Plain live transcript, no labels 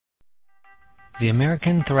The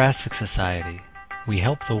American Thoracic Society. We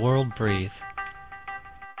help the world breathe.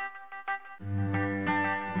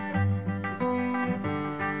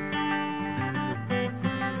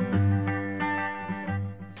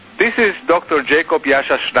 This is Dr. Jacob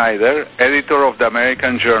Yasha Schneider, editor of the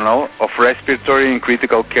American Journal of Respiratory and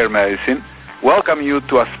Critical Care Medicine. Welcome you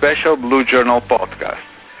to a special Blue Journal podcast.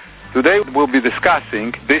 Today we'll be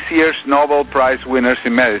discussing this year's Nobel Prize winners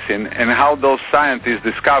in medicine and how those scientists'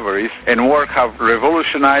 discoveries and work have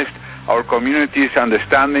revolutionized our community's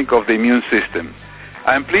understanding of the immune system.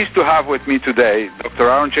 I am pleased to have with me today Dr.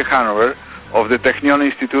 Aaron Chechanover of the Technion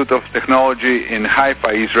Institute of Technology in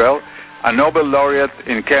Haifa, Israel, a Nobel laureate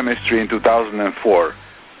in chemistry in 2004.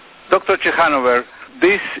 Dr. Chechanover,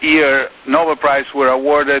 this year Nobel Prize were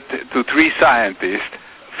awarded to three scientists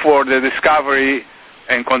for the discovery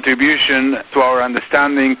and contribution to our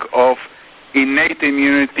understanding of innate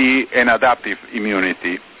immunity and adaptive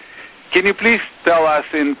immunity. Can you please tell us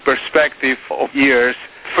in perspective of years,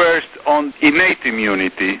 first on innate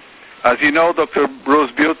immunity? As you know, Dr.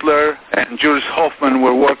 Bruce Butler and Jules Hoffman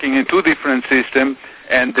were working in two different systems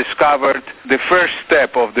and discovered the first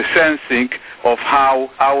step of the sensing of how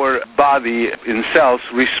our body in cells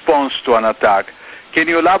responds to an attack. Can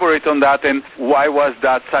you elaborate on that, and why was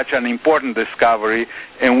that such an important discovery,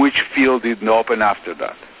 and which field did it open after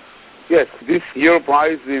that? Yes, this year's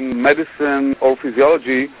prize in medicine or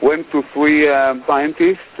physiology went to three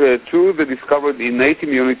scientists, two that discovered innate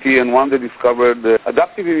immunity and one that discovered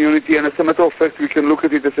adaptive immunity, and as a matter of fact we can look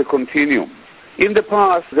at it as a continuum. In the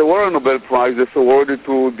past there were Nobel Prizes awarded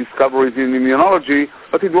to discoveries in immunology,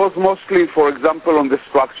 but it was mostly, for example, on the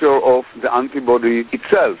structure of the antibody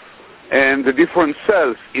itself and the different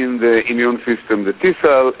cells in the immune system, the T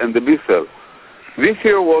cell and the B cell. This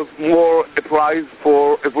year was more a prize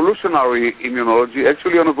for evolutionary immunology,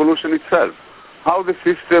 actually on evolution itself, how the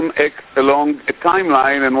system acts along a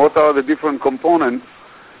timeline and what are the different components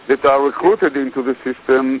that are recruited into the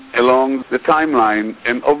system along the timeline.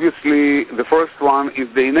 And obviously the first one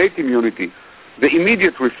is the innate immunity, the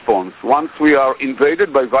immediate response. Once we are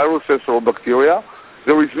invaded by viruses or bacteria,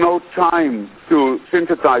 there is no time to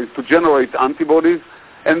synthesize, to generate antibodies,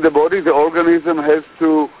 and the body, the organism, has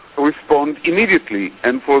to respond immediately.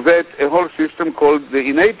 And for that, a whole system called the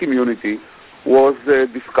innate immunity was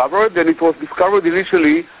discovered, and it was discovered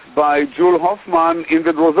initially by Jules Hoffman in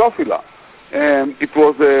the Drosophila. It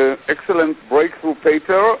was an excellent breakthrough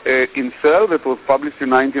paper in Cell that was published in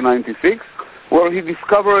 1996, where he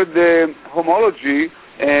discovered the homology,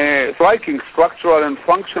 striking structural and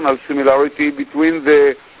functional similarity between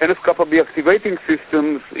the NF-kappa B activating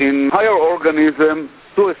systems in higher organisms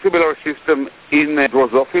to a similar system in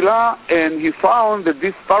Drosophila, and he found that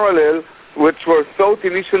this parallel, which were thought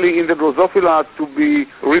initially in the Drosophila to be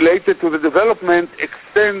related to the development,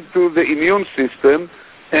 extend to the immune system,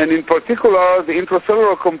 and in particular the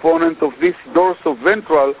intracellular component of this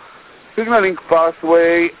dorsoventral signaling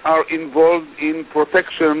pathway are involved in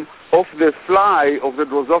protection of the fly of the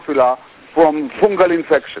Drosophila from fungal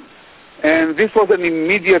infection. And this was an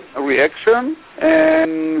immediate reaction,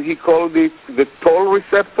 and he called it the Toll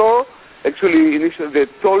receptor. Actually, initially the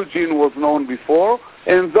Toll gene was known before,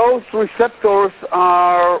 and those receptors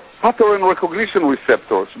are pattern recognition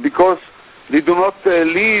receptors because they do not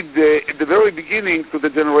lead at the very beginning to the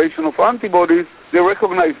generation of antibodies. They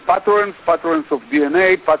recognize patterns of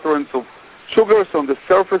DNA, patterns of sugars on the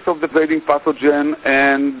surface of the invading pathogen,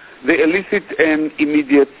 and they elicit an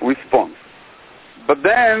immediate response. But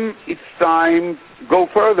then it's time to go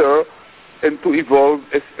further and to evolve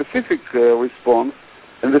a specific response,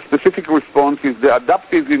 and the specific response is the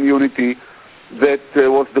adaptive immunity that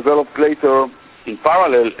was developed later in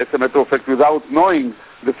parallel, as a matter of fact, without knowing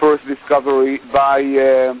the first discovery by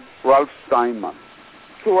Ralph Steinman.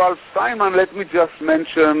 To Ralph Steinman, let me just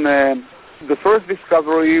mention the first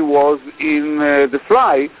discovery was in the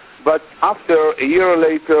fly, but after a year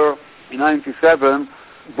later, in 1997,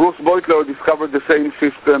 Bruce Beutler discovered the same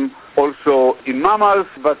system also in mammals,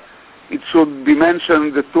 but it should be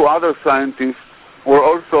mentioned that two other scientists were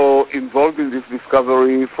also involved in this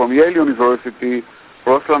discovery from Yale University,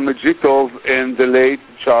 Ruslan Medjidov and the late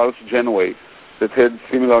Charles Janeway, that had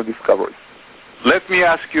similar discoveries. Let me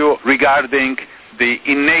ask you regarding the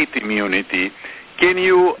innate immunity. Can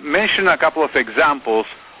you mention a couple of examples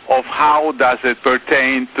of how does it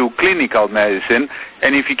pertain to clinical medicine,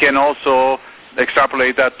 and if you can also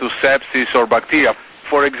extrapolate that to sepsis or bacteria?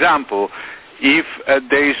 For example, if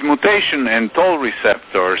there is mutation in Toll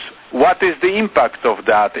receptors, what is the impact of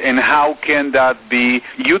that, and how can that be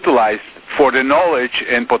utilized for the knowledge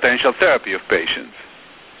and potential therapy of patients?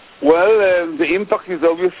 Well, the impact is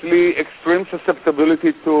obviously extreme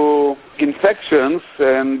susceptibility to infections,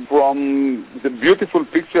 and from the beautiful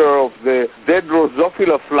picture of the dead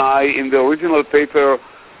Drosophila fly in the original paper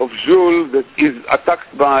of Jules that is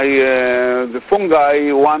attacked by the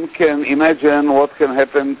fungi, one can imagine what can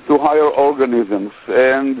happen to higher organisms.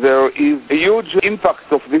 And there is a huge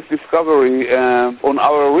impact of this discovery on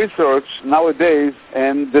our research nowadays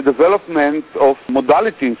and the development of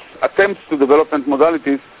modalities, attempts to development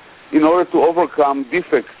modalities in order to overcome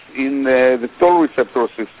defects in the toll receptor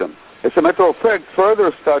system. As a matter of fact,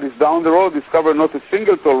 further studies down the road discover not a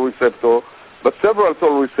single toll receptor, but several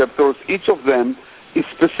toll receptors, each of them is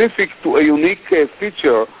specific to a unique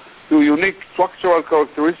feature, to a unique structural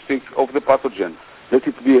characteristic of the pathogen, that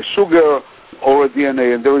it be a sugar or a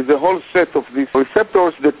DNA. And there is a whole set of these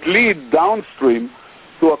receptors that lead downstream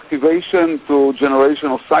to activation, to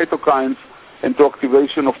generation of cytokines, and to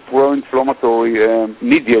activation of pro-inflammatory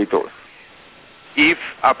mediators. If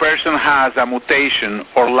a person has a mutation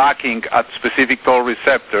or lacking a specific toll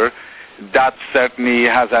receptor, that certainly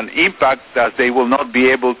has an impact, as they will not be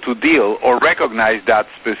able to deal or recognize that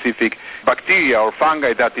specific bacteria or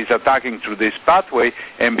fungi that is attacking through this pathway,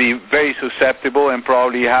 and be very susceptible and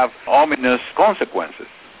probably have ominous consequences.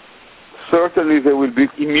 Certainly they will be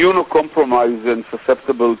immunocompromised and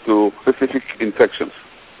susceptible to specific infections.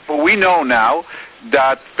 We know now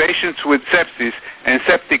that patients with sepsis and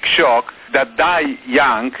septic shock that die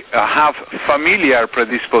young have familiar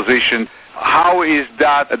predisposition. How is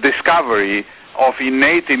that discovery of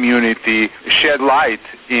innate immunity shed light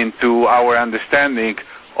into our understanding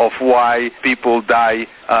of why people die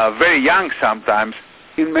very young sometimes?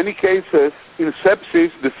 In many cases, in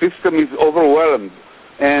sepsis, the system is overwhelmed.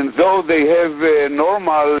 And though they have a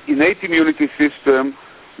normal innate immunity system,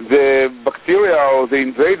 the bacteria or the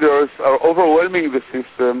invaders are overwhelming the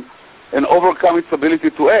system and overcome its ability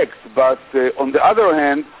to act. But on the other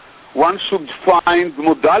hand, one should find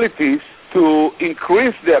modalities to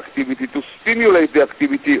increase the activity, to stimulate the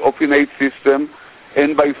activity of innate system,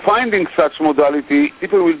 and by finding such modality,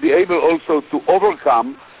 people will be able also to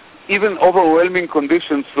overcome even overwhelming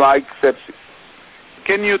conditions like sepsis.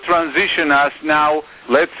 Can you transition us now?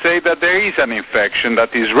 Let's say that there is an infection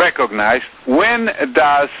that is recognized. When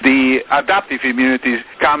does the adaptive immunity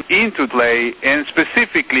come into play, and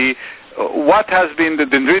specifically, what has been the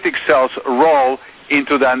dendritic cell's role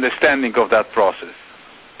into the understanding of that process?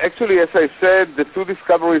 Actually, as I said, the two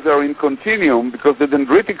discoveries are in continuum, because the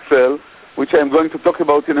dendritic cell, which I'm going to talk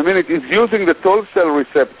about in a minute, is using the toll cell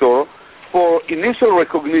receptor for initial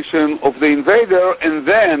recognition of the invader and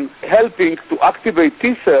then helping to activate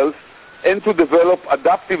T cells and to develop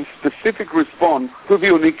adaptive specific response to the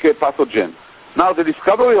unique pathogen. Now, the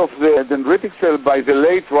discovery of the dendritic cell by the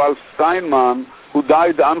late Ralph Steinman, who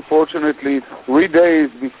died unfortunately 3 days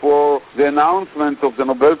before the announcement of the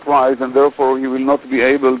Nobel Prize, and therefore he will not be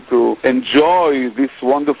able to enjoy this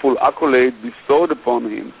wonderful accolade bestowed upon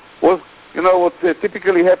him, was what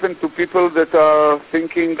typically happens to people that are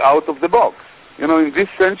thinking out of the box. In this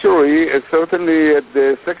century, certainly at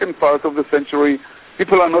the second part of the century,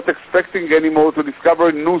 people are not expecting anymore to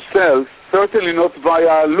discover new cells, certainly not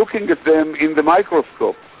via looking at them in the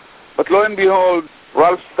microscope. But lo and behold,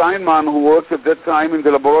 Ralph Steinman, who worked at that time in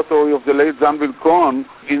the laboratory of the late Zambil Cohen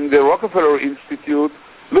in the Rockefeller Institute,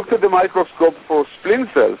 looked at the microscope for spleen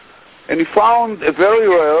cells, and he found a very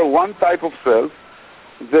rare one type of cell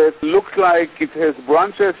that looked like it has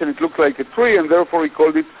branches and it looked like a tree, and therefore he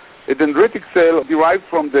called it a dendritic cell, derived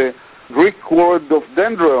from the Greek word of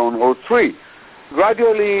dendron, or tree.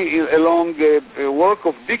 Gradually, along a work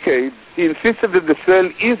of decades, he insisted that the cell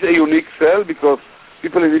is a unique cell, because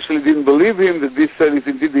people initially didn't believe him that this cell is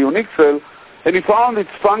indeed a unique cell, and he found its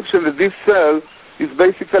function, that this cell is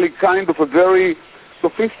basically kind of a very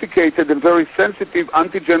sophisticated and very sensitive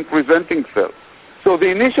antigen-presenting cell. So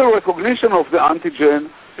the initial recognition of the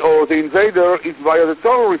antigen or the invader is via the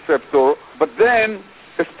toll receptor, but then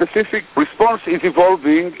a specific response is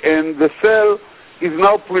evolving, and the cell is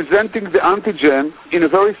now presenting the antigen in a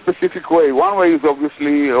very specific way. One way is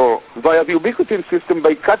obviously via the ubiquitin system,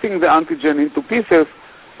 by cutting the antigen into pieces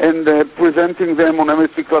and presenting them on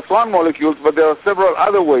MHC class 1 molecules, but there are several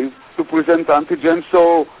other ways to present antigen.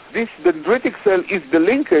 So this dendritic cell is the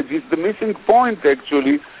linkage, is the missing point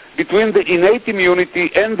actually, between the innate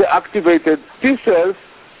immunity and the activated T cells,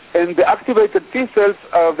 and the activated T cells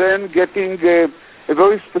are then getting a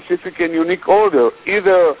very specific and unique order,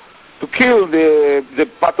 either to kill the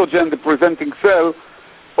pathogen, the presenting cell,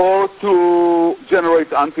 or to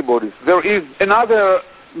generate antibodies. There is another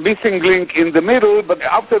missing link in the middle, but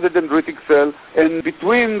after the dendritic cell and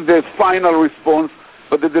between the final response,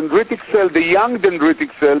 But the dendritic cell, the young dendritic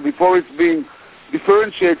cell, before it's being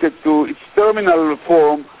differentiated to its terminal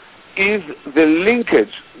form, is the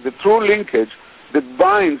linkage, the true linkage that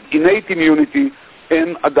binds innate immunity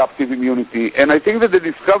and adaptive immunity. And I think that the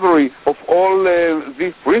discovery of all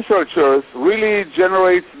these researchers really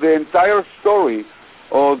generates the entire story,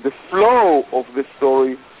 or the flow of the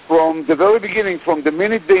story, from the very beginning, from the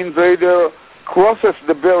minute the invader crosses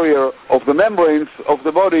the barrier of the membranes of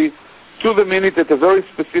the body to the minute that a very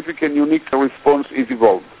specific and unique response is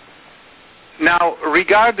evolved. Now,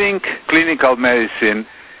 regarding clinical medicine,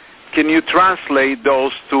 can you translate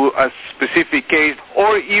those to a specific case,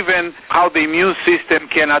 or even how the immune system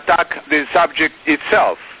can attack the subject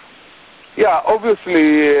itself? Yeah,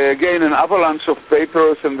 obviously, again, an avalanche of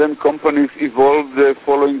papers and then companies evolved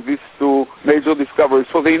following these two major discoveries.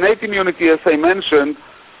 For the innate immunity, as I mentioned,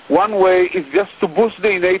 one way is just to boost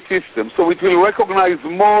the innate system, so it will recognize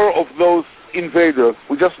more of those invaders.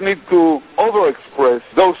 We just need to overexpress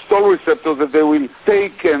those toll receptors that they will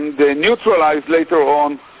take and neutralize later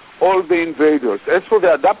on all the invaders. As for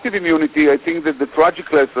the adaptive immunity, I think that the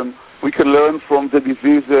tragic lesson we can learn from the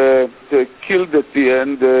disease that killed at the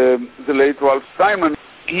end the late Ralph Steinman,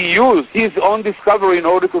 he used his own discovery in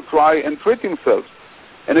order to try and treat himself.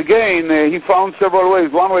 And again, he found several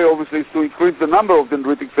ways. One way, obviously, is to increase the number of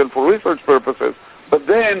dendritic cells for research purposes. But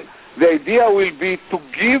then the idea will be to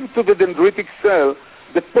give to the dendritic cell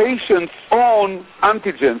the patient's own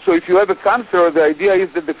antigen. So if you have a cancer, the idea is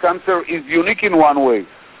that the cancer is unique in one way,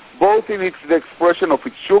 both in the expression of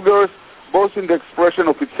its sugars, both in the expression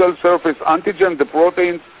of its cell surface antigen, the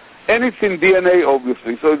proteins, and it's in DNA,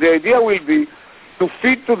 obviously. So the idea will be to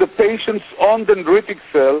feed to the patient's own dendritic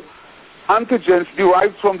cell antigens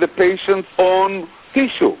derived from the patient's own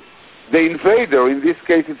tissue. The invader, in this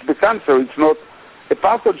case, it's the cancer, it's not a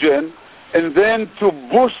pathogen, and then to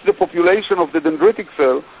boost the population of the dendritic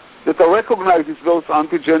cell that recognizes those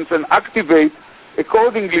antigens and activate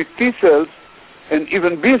accordingly T cells and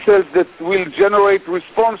even B cells that will generate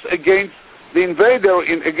response against the invader,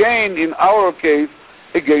 in our case,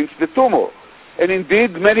 against the tumor. And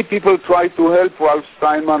indeed, many people try to help Ralph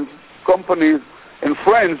Steinman, companies and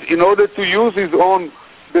friends, in order to use his own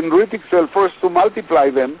dendritic cell first to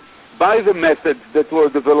multiply them by the methods that were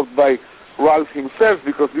developed by Ralph himself,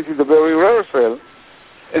 because this is a very rare cell,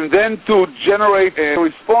 and then to generate a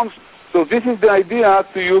response. So this is the idea,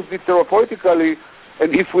 to use it therapeutically.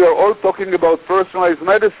 And if we are all talking about personalized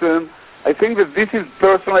medicine, I think that this is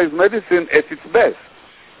personalized medicine at its best.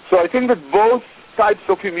 So I think that both types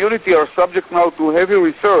of immunity are subject now to heavy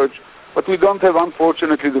research, but we don't have,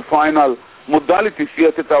 unfortunately, the final modalities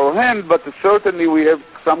yet at our hand, but certainly we have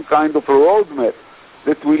some kind of a roadmap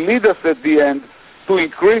that will lead us at the end to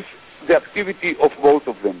increase the activity of both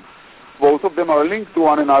of them. Both of them are linked to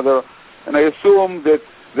one another, and I assume that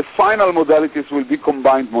the final modalities will be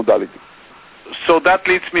combined modalities. So that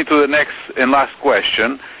leads me to the next and last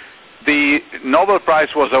question. The Nobel Prize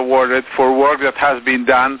was awarded for work that has been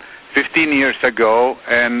done 15 years ago,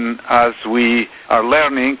 and as we are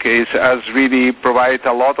learning, has really provided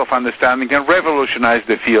a lot of understanding and revolutionized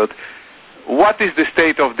the field. What is the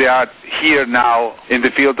state of the art here now in the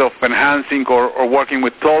field of enhancing or working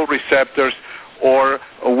with toll receptors or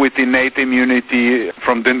with innate immunity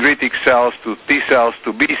from dendritic cells to T cells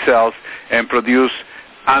to B cells and produce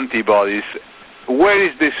antibodies? Where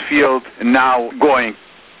is this field now going?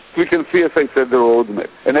 We can see, as I said, the roadmap.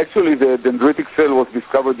 And actually, the dendritic cell was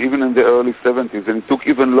discovered even in the early 70s, and it took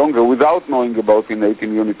even longer without knowing about innate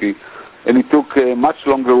immunity. And it took a much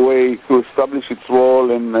longer way to establish its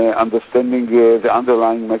role in understanding the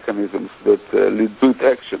underlying mechanisms that lead to its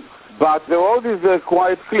action. But the road is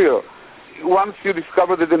quite clear. Once you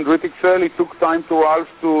discover the dendritic cell, it took time to Ralph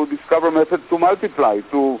to discover methods to multiply,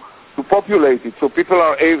 to populate it. So people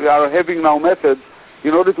are having now methods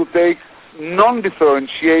in order to take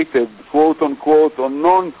non-differentiated, quote-unquote, or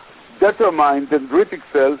non-determined dendritic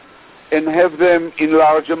cells and have them in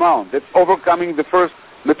large amount. That's overcoming the first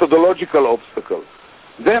methodological obstacle.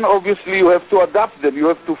 Then, obviously, you have to adapt them. You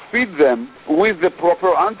have to feed them with the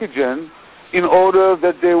proper antigen in order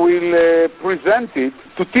that they will present it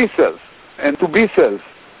to T cells and to B cells.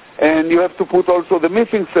 And you have to put also the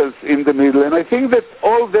missing cells in the middle. And I think that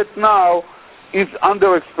all that now is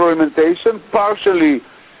under experimentation, partially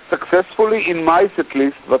successfully in mice at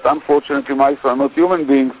least, but unfortunately mice are not human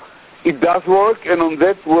beings. It does work, and on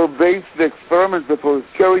that were based the experiments that were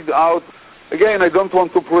carried out. Again, I don't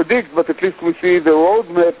want to predict, but at least we see the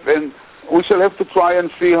roadmap, and we shall have to try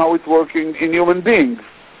and see how it's working in human beings,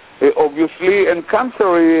 obviously, and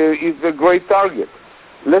cancer is a great target.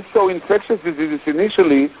 Less so infectious diseases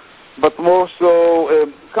initially, but more so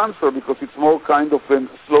cancer, because it's more kind of a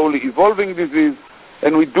slowly evolving disease,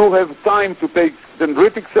 and we do have time to take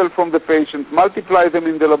dendritic cells from the patient, multiply them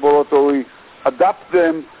in the laboratory, adapt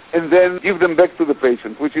them, and then give them back to the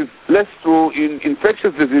patient, which is less true in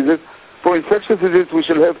infectious diseases. For infectious disease, we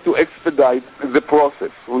shall have to expedite the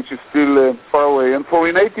process, which is still far away. And for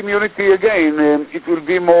innate immunity, again, it will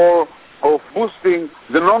be more of boosting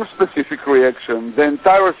the non-specific reaction, the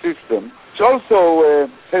entire system, which also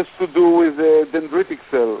has to do with the dendritic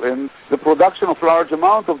cell. And the production of large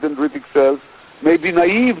amount of dendritic cells, maybe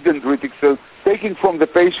naive dendritic cells, taking from the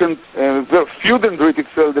patient the few dendritic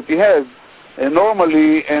cells that he has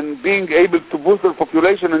normally, and being able to boost their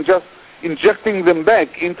population and just injecting them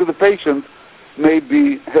back into the patient may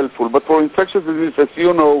be helpful. But for infectious disease, as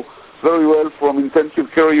you know very well from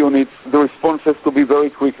intensive care units, the response has to be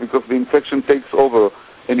very quick because the infection takes over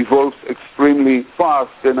and evolves extremely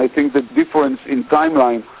fast. And I think the difference in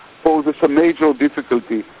timeline poses a major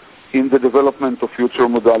difficulty in the development of future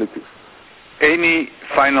modalities. Any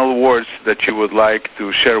final words that you would like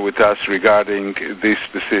to share with us regarding this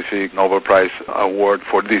specific Nobel Prize award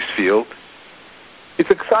for this field? It's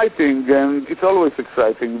exciting, and it's always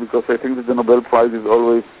exciting, because I think that the Nobel Prize is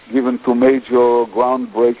always given to major,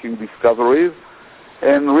 groundbreaking discoveries.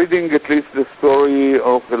 And reading at least the story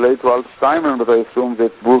of the late Ralph Steinman, but I assume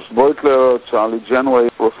that Bruce Beutler, Charlie Janway,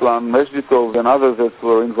 Ruslan Mezhditov, and others that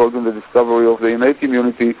were involved in the discovery of the innate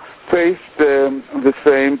immunity faced the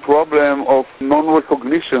same problem of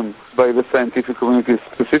non-recognition by the scientific community,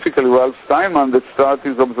 specifically Ralph Steinman, that started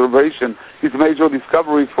his observation, his major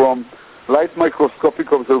discovery from light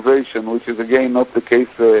microscopic observation, which is again not the case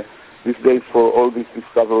these days for all these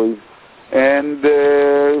discoveries. And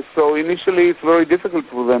so initially it's very difficult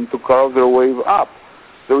for them to carve their way up.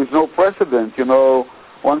 There is no precedent.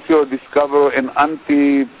 Once you discover an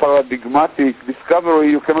anti-paradigmatic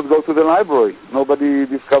discovery, you cannot go to the library. Nobody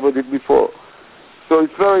discovered it before. So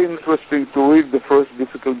it's very interesting to read the first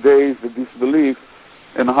difficult days, the disbelief,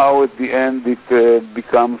 and how at the end it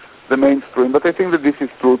becomes the mainstream. But I think that this is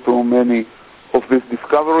true to many of these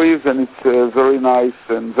discoveries, and it's very nice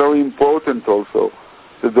and very important also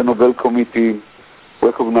that the Nobel Committee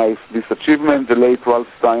recognized this achievement. The late Ralph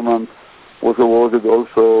Steinman was awarded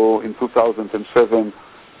also in 2007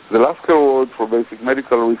 the Lasker Award for basic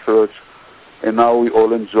medical research, and now we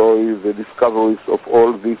all enjoy the discoveries of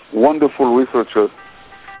all these wonderful researchers